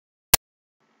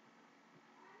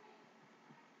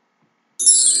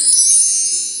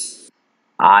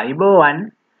ආයිබෝවන්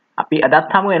අපි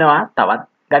අදත් හමු වෙනවා තවත්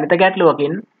ගණිත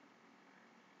ගැටලුවකින්.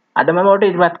 අද මම ඔබට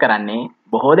ඉදිරිපත් කරන්නේ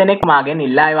බොහෝ දෙනෙක් මාගෙන්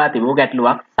ඉල්ලා ඒවා තිබූ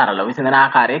ගැටලුවක් සරලව විසඳන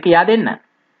ආකාරය කියා දෙන්න.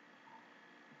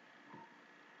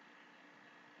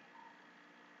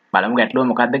 බලමු ගැටලුව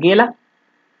මොකක්ද කියලා.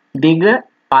 දිග,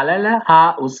 පළල හා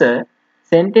උස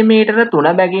සෙන්ටිමීටර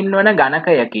 3 බැගින් වන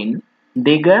ඝනකයකින්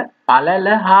දිග, පළල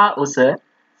හා උස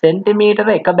සෙන්ටිමීටර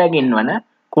 1 බැගින් වන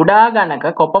කුඩා ඝනක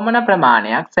කොපමණ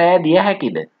ප්‍රමාණයක් සෑදිය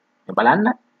හැකිද? බලන්න.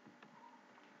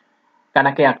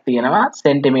 ඝනකයක් තියෙනවා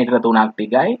සෙන්ටිමීටර 3ක්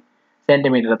දිගයි,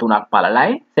 සෙන්ටිමීටර 3ක්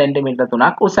පළලයි, සෙන්ටිමීටර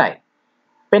 3ක් උසයි.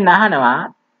 අපෙන් අහනවා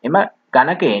එම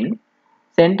ඝනකයෙන්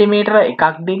සෙන්ටිමීටර 1ක්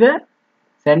දිග,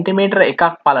 සෙන්ටිමීටර 1ක්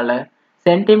පළල,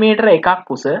 සෙන්ටිමීටර 1ක්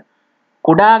උස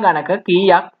කුඩා ඝනක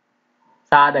කීයක්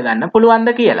සාද ගන්න පුළුවන්ද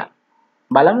කියලා.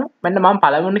 බලමු. මෙන්න මම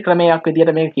පළවෙනි ක්‍රමයක්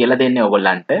විදිහට මේක කියලා දෙන්නේ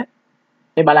ඔයගොල්ලන්ට.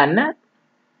 මේ බලන්න.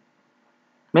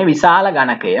 මේ විශාල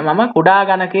ඝනකය මම කුඩා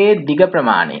ඝනකයේ දිග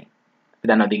ප්‍රමාණය අපි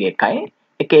දන්නවා දිග 1යි.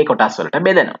 එක ඒ කොටස් වලට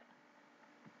බෙදනවා.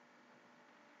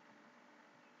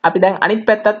 අපි දැන් අනිත්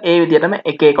පැත්තත් ඒ විදිහටම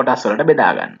එක ඒ කොටස් වලට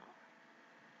බෙදා ගන්නවා.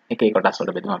 එක ඒ කොටස්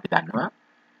වලට බෙදුම අපි දන්නවා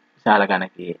විශාල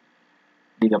ඝනකයේ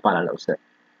දිග පළල උස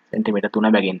සෙන්ටිමීටර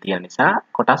 3 බැගින් තියෙන නිසා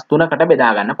කොටස් 3කට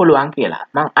බෙදා ගන්න පුළුවන් කියලා.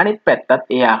 මම අනිත්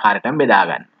පැත්තත් ඒ ආකාරයටම බෙදා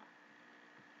ගන්නවා.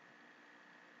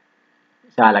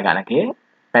 විශාල ඝනකයේ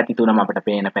පැති තුනම අපිට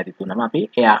පේන පැති තුනම අපි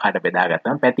ඒ ආකාරයට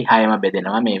බෙදාගත්තම පැති 6ම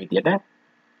බෙදෙනවා මේ විදිහට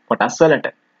කොටස් වලට.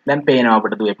 දැන් පේනවා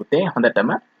අපිට දුවේ පුතේ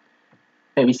හොඳටම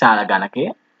මේ විශාල ඝනකය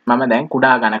මම දැන්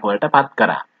කුඩා ඝනක වලට පත්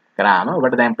කරා. කරාම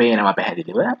ඔබට දැන් පේනවා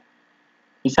පැහැදිලිව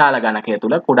විශාල ඝනකය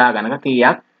තුල කුඩා ඝනක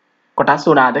කීයක් කොටස්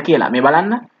වුණාද කියලා. මේ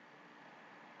බලන්න.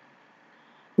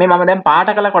 මේ මම දැන් පාට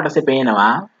කළ කොටසේ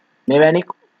පේනවා මෙවැනි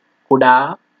කුඩා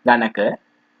ඝනක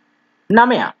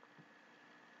 9ක්.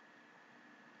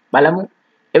 බලමු.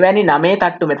 එවැනි 9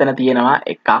 තට්ටු මෙතන තියෙනවා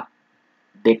 1ක්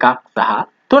 2ක් සහ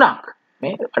 3ක්.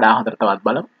 මේ වඩා හොඳට තවත්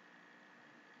බලමු.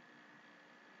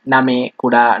 9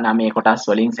 කුඩා 9 කොටස්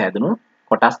වලින් සැදුණු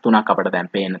කොටස් 3ක් අපිට දැන්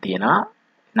පේන්න තියෙනවා.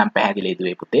 නම් පැහැදිලි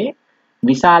දුවේ පුතේ.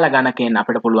 විශාල ඝනකයෙන්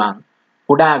අපිට පුළුවන්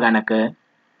කුඩා ඝනක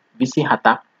 27ක්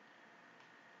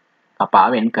කපා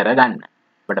වෙන් කරගන්න.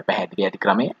 අපිට පැහැදිලි ඇති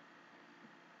ක්‍රමය.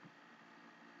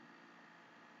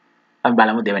 අපි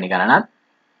බලමු දෙවෙනි ගණනත්.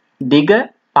 දිග,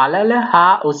 පළල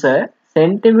හා උස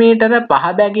සෙන්ටිමීටර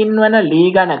 5 බැගින් වන ලී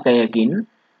ඝනකයකින්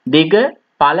දිග,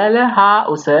 පළල හා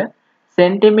උස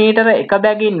සෙන්ටිමීටර 1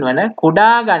 බැගින් වන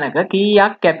කුඩා ඝනක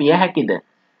කීයක් කැපිය හැකිද?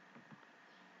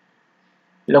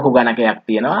 ලොකු ඝනකයක්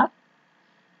තියෙනවා.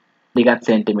 දිගත්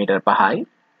සෙන්ටිමීටර 5යි,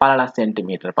 පළලත්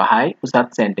සෙන්ටිමීටර 5යි, උසත්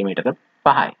සෙන්ටිමීටර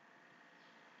 5යි.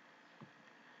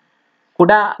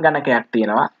 කුඩා ඝනකයක්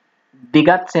තියෙනවා.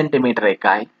 දිගත් සෙන්ටිමීටර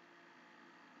 1යි,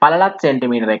 පළලත්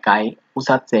සෙන්ටිමීටර 1යි,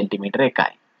 උසත් සෙන්ටිමීටර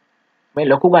 1යි. මේ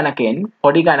ලොකු ඝනකයෙන්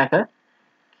පොඩි ඝනක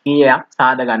කීයක්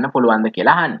සාද ගන්න පුළුවන්ද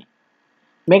කියලා අහන්නේ.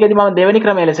 මේකෙදි මම දෙවෙනි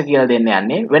ක්‍රමය ලෙස කියලා දෙන්න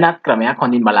යන්නේ වෙනත් ක්‍රමයක්.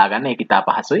 හොඳින් බලා ගන්න. ඒක ඉතා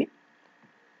පහසුයි.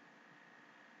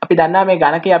 අපි දන්නවා මේ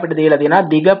ඝනකය අපිට දීලා තියෙනවා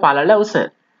දිග, පළල, උස.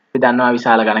 අපි දන්නවා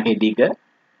විශාල ඝනකයේ දිග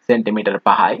සෙන්ටිමීටර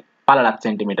 5යි, පළලත්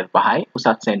සෙන්ටිමීටර 5යි,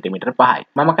 උසත් සෙන්ටිමීටර 5යි.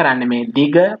 මම කරන්නේ මේ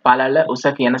දිග, පළල, උස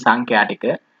කියන සංඛ්‍යා ටික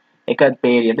එක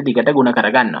පේරියට දිගට ගුණ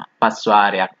කරගන්නවා. 5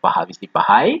 වාරයක් 5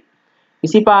 25යි.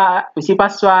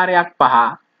 25 වාරයක්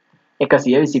 5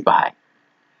 125යි.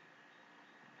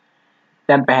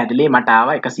 දැන් පැහැදිලි මට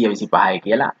ආවා 125යි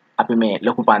කියලා. අපි මේ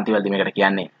ලොකු පන්ති වලදී මේකට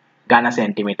කියන්නේ ඝන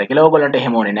සෙන්ටිමීටර කියලා. ඕගොල්ලන්ට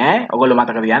එහෙම ඕනේ නෑ. ඕගොල්ලෝ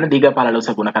මතක තියාගන්න දිග, පළල, උස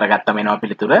ගුණ කරගත්තම එනවා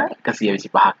පිළිතුර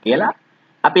 125ක් කියලා.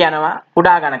 අපි යනවා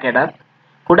කුඩා ඝනකයටත්.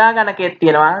 කුඩා ඝනකයේ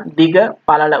තියෙනවා දිග,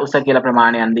 පළල, උස කියලා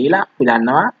ප්‍රමාණයන් දීලා අපි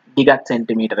දන්නවා දිගත්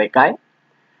සෙන්ටිමීටර 1යි,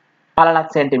 පළලත්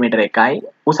සෙන්ටිමීටර 1යි,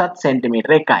 උසත්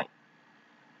සෙන්ටිමීටර 1යි.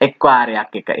 එක්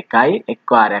වාරයක් 1 1යි,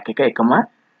 එක් වාරයක් 1 එකම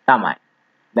තමයි.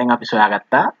 දැන් අපි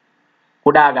සොයාගත්තා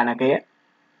කුඩා ඝනකය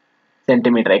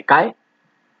සෙන්ටිමීටර 1යි,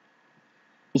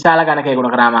 විශාල ඝනකය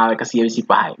ගුණ කරාම ආව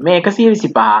 125යි. මේ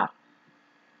 125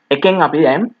 එකෙන් අපි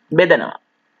දැන් බෙදනවා.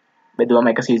 බෙදුවම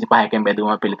 125 එකෙන්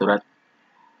බෙදුවම පිළිතුර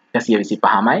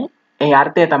 125මයි. ඒ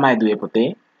අර්ථය තමයි දුවේ පුතේ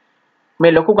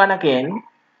මේ ලොකු ඝනකයෙන්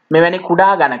මෙවැනි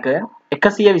කුඩා ඝනක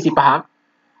 125ක්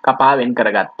කපා වෙන්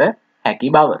කරගත්ත හැකි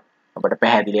බව. ඔබට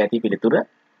පැහැදිලි ඇති පිළිතුර.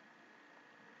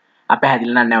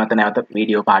 අපැහැදිලි නම් නැවත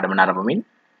වීඩියෝ පාඩම නරඹමින්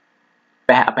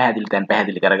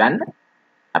පැහැදිලි කරගන්න.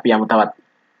 අපි යමු තවත්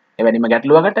එවැනිම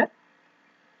ගැටලුවකට.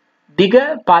 දිග,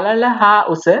 පළල හා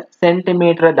උස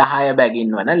සෙන්ටිමීටර 10 බැගින්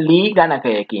වන ලී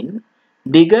ඝනකයකින්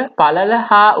දිග, පළල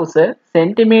හා උස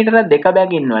සෙන්ටිමීටර 2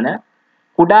 බැගින් වන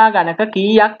කුඩා ඝනක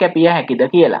කීයක් කැපිය හැකිද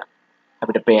කියලා.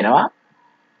 අපිට පේනවා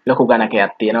ලොකු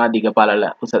ඝනකයක් තියෙනවා දිග, පළල,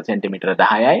 උස සෙන්ටිමීටර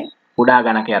 10යි. කුඩා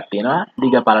ඝනකයක් තියෙනවා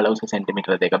දිග, පළල, උස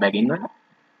සෙන්ටිමීටර 2 බැගින් වන.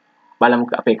 බලමු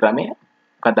අපේ ක්‍රමය.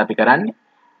 මොකක්ද අපි කරන්නේ?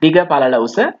 දිග පළල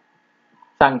උස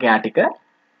සංඛ්‍යා ටික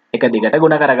එක දිගට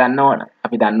ගුණ කරගන්න ඕන.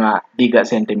 අපි දන්නවා දිග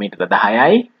සෙන්ටිමීටර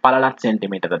 10යි, පළලත්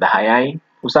සෙන්ටිමීටර 10යි,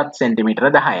 උසත් සෙන්ටිමීටර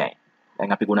 10යි.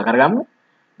 දැන් අපි ගුණ කරගමු.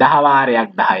 10 වාරයක්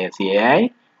 10 100යි,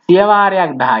 100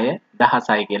 වාරයක් 10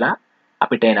 1000යි කියලා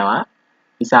අපිට එනවා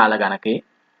විශාල ගණකේ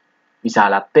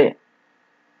විශාලත්වය.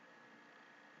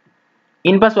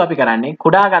 ඉන්පසු අපි කරන්නේ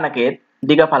කුඩා ගණකයේ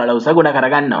දිග පළල උස ගුණ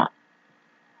කරගන්නවා.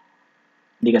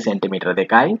 දිග සෙන්ටිමීටර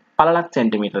 2යි, පළලත්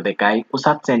සෙන්ටිමීටර 2යි,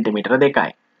 උසත් සෙන්ටිමීටර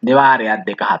 2යි. 2 වාරයක්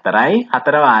 2 4යි,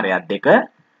 4 වාරයක් 2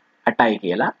 8යි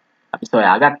කියලා අපි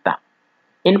සොයාගත්තා.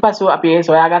 ඉන්පසු අපි මේ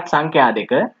සොයාගත් සංඛ්‍යා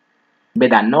දෙක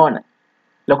බෙදන්න ඕන.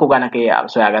 ලොකු ගණකයේ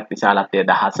සොයාගත් විශාලත්වය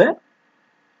 1000,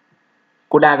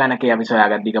 කුඩා ගණකයේ අපි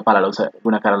සොයාගත් දිග පළල උස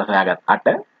ගුණ කරලා සොයාගත්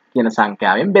 8 කියන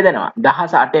සංඛ්‍යාවෙන් බෙදනවා.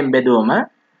 1000 8ෙන් බෙදුවම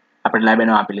අපිට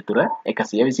ලැබෙනවා පිළිතුර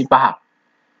 125ක්.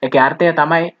 ඒකේ අර්ථය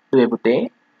තමයි දුවේ පුතේ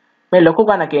මේ ලොකු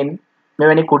ගණකෙන්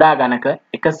මෙවැනි කුඩා ගණක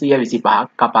 125ක්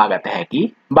කපාගත හැකි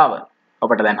බව.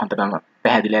 ඔබට දැන් හොඳටම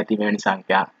පැහැදිලි ඇති මෙවැනි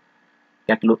සංඛ්‍යා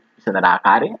ගැටලු විසඳන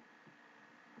ආකාරය.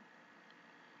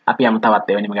 අපි යමු තවත්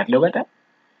එවැනිම ගැටලුවකට.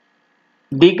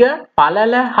 දිග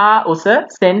පළල හා උස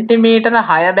සෙන්ටිමීටර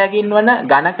 6 බැගින් වන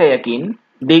ගණකයකින්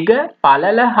දිග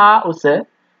පළල හා උස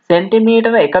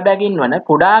සෙන්ටිමීටර 1 බැගින් වන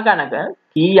කුඩා ගණක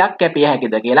කීයක් කැපිය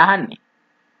හැකිද කියලා අහන්නේ.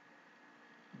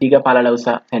 දිග පළල උස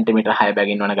සෙන්ටිමීටර 6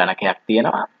 බැගින් වන ගණකයක්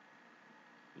තියෙනවා.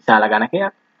 විශාල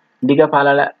ගණකයක්. දිග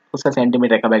පළල උස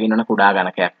සෙන්ටිමීටර 1 බැගින් වන කුඩා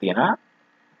ගණකයක් තියෙනවා.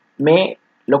 මේ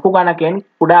ලොකු ගණකෙන්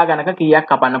කුඩා ගණක කීයක්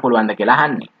කපන්න පුළුවන්ද කියලා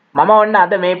අහන්නේ. මම ඔන්න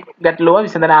අද මේ ගැටලුව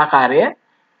විසඳන ආකාරය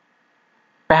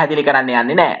පැහැදිලි කරන්න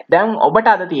යන්නේ නැහැ. දැන් ඔබට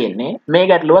අද තියෙන්නේ මේ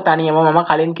ගැටලුව තනියම මම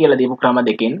කලින් කියලා දීපු ක්‍රම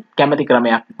දෙකෙන් කැමැති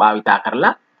ක්‍රමයක් භාවිතා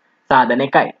කරලා සාධන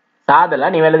එකයි. සාදලා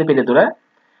නිවැරදි පිළිතුර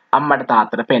අම්මට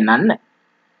තාත්තට පෙන්වන්න.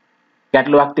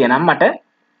 ගැටලුවක් තියෙනම් මට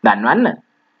දන්වන්න.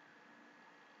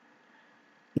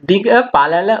 දිග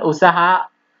පළල උස හා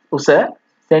උස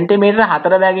සෙන්ටිමීටර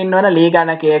 4 බැගින් වන ලී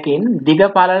ගණකයකින් දිග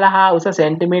පළල හා උස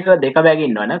සෙන්ටිමීටර 2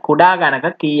 බැගින් වන කුඩා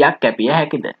ගණක කීයක් කැපිය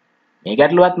හැකිද? මේ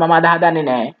ගැටලුවත් මම අද හදන්නේ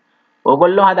නැහැ.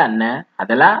 ඕගොල්ලෝ හදන්න.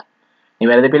 හදලා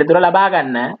නිවැරදි පිළිතුර ලබා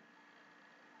ගන්න.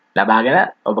 ලබාගෙන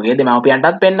ඔබගේ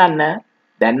දෙමව්පියන්ටත් පෙන්වන්න.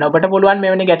 දැන් ඔබට පුළුවන්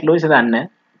මෙවැනි ගැටලු විසඳන්න.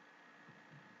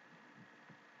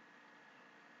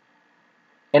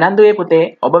 එහෙනම් දුවේ පුතේ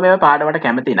ඔබ මේ පාඩමට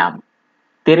කැමති නම්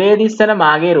තිරේ දිස්සන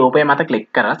මාගේ රූපය මත ක්ලික්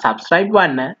කරලා subscribe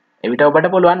වන්න. එවිට ඔබට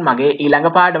පුළුවන් මගේ ඊළඟ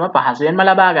පාඩම පහසුවෙන්ම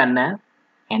ලබා ගන්න.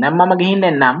 එහෙනම් මම ගිහින්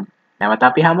එන්නම්. නැවත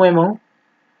අපි හමු වෙමු.